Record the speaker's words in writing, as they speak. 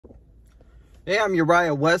Hey, I'm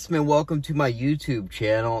Uriah Westman. Welcome to my YouTube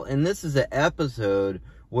channel. And this is an episode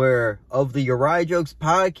of the Uriah Jokes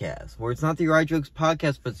podcast, where it's not the Uriah Jokes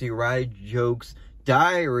podcast, but it's the Uriah Jokes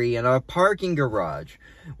diary in a parking garage,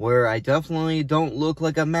 where I definitely don't look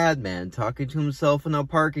like a madman talking to himself in a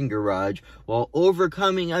parking garage while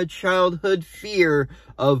overcoming a childhood fear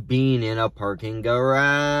of being in a parking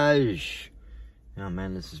garage. Oh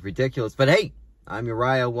man, this is ridiculous. But hey, I'm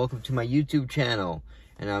Uriah. Welcome to my YouTube channel.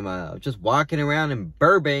 And I'm just walking around in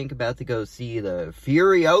Burbank about to go see the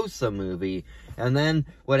Furiosa movie. And then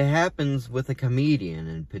what happens with a comedian,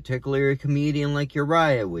 in particular a comedian like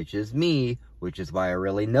Uriah, which is me, which is why I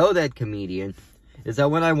really know that comedian, is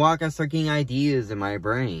that when I walk, I start getting ideas in my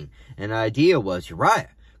brain. And the idea was, Uriah,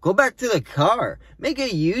 go back to the car, make a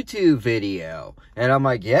YouTube video. And I'm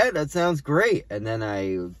like, yeah, that sounds great. And then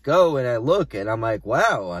I go and I look and I'm like,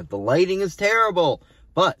 wow, the lighting is terrible.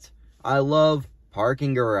 But I love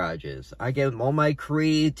parking garages. I get all my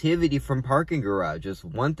creativity from parking garages.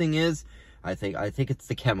 One thing is, I think it's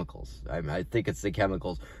the chemicals. I think it's the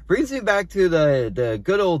chemicals. Brings me back to the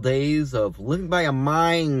good old days of living by a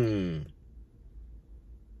mine.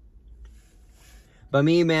 But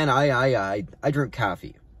me, man, I drink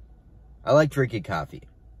coffee. I like drinking coffee.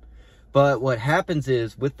 But what happens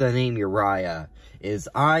is, with the name Uriah, is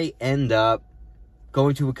I end up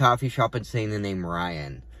going to a coffee shop and saying the name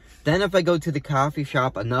Ryan. Then if I go to the coffee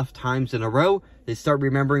shop enough times in a row, they start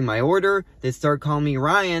remembering my order, they start calling me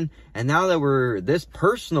Ryan, and now that we're this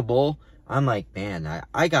personable, I'm like, man,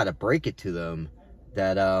 I gotta break it to them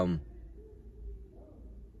that,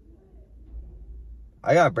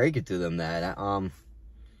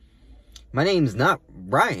 my name's not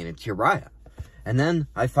Ryan, it's Uriah. And then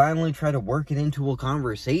I finally try to work it into a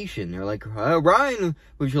conversation. They're like, Ryan,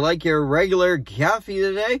 would you like your regular coffee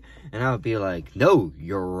today? And I would be like, no,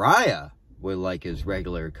 Uriah would like his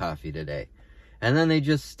regular coffee today. And then they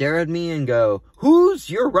just stare at me and go, who's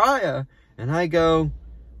Uriah? And I go,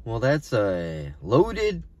 well, that's a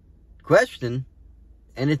loaded question.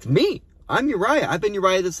 And it's me. I'm Uriah. I've been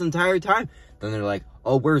Uriah this entire time. Then they're like,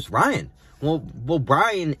 oh, where's Ryan? Well,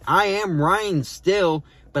 Brian, I am Ryan still,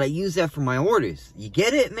 but I use that for my orders. You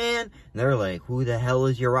get it, man? And they're like, who the hell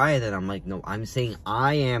is Uriah? Then I'm like, no, I'm saying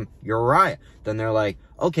I am Uriah. Then they're like,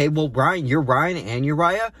 okay, well, Brian, you're Ryan and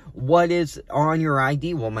Uriah? What is on your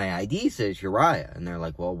ID? Well, my ID says Uriah. And they're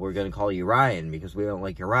like, well, we're going to call you Ryan because we don't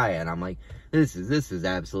like Uriah. And I'm like, this is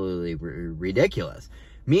absolutely ridiculous.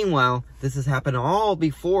 Meanwhile, this has happened all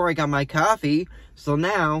before I got my coffee. So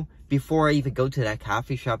now, before I even go to that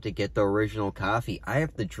coffee shop to get the original coffee, I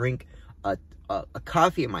have to drink a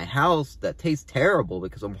coffee at my house that tastes terrible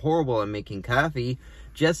because I'm horrible at making coffee,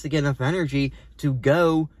 just to get enough energy to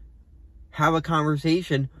go have a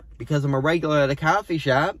conversation because I'm a regular at a coffee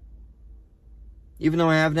shop, even though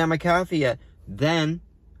I haven't had my coffee yet. Then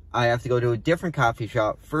I have to go to a different coffee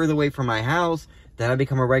shop further away from my house. Then I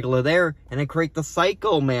become a regular there, and I create the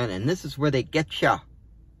cycle, man. And this is where they get ya.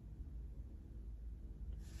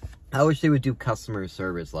 I wish they would do customer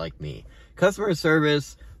service like me. Customer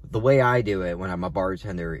service, the way I do it when I'm a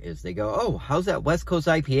bartender, is they go, oh, how's that West Coast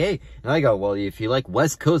IPA? And I go, well, if you like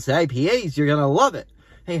West Coast IPAs, you're going to love it.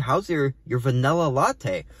 Hey, how's your vanilla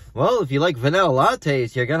latte? Well, if you like vanilla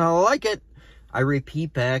lattes, you're going to like it. I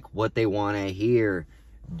repeat back what they want to hear.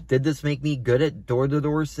 Did this make me good at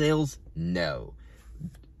door-to-door sales? No.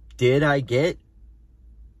 Did I get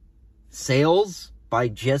sales by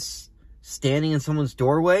just standing in someone's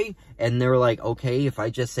doorway and they're like, okay, if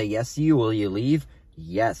I just say yes to you, will you leave?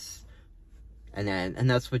 Yes. And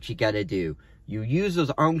that's what you gotta do. You use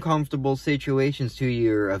those uncomfortable situations to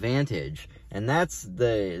your advantage. And that's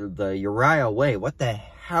the Uriah way. What the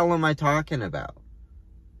hell am I talking about?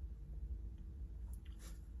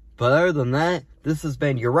 But other than that, this has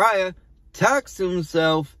been Uriah talks to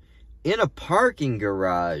himself in a parking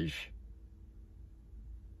garage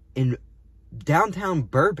in downtown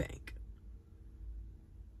Burbank.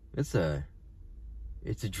 It's a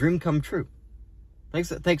dream come true. Thanks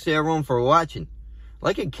to everyone for watching.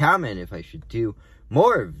 Like and comment if I should do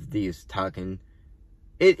more of these talking.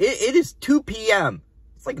 It is 2 p.m.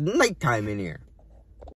 It's like nighttime in here.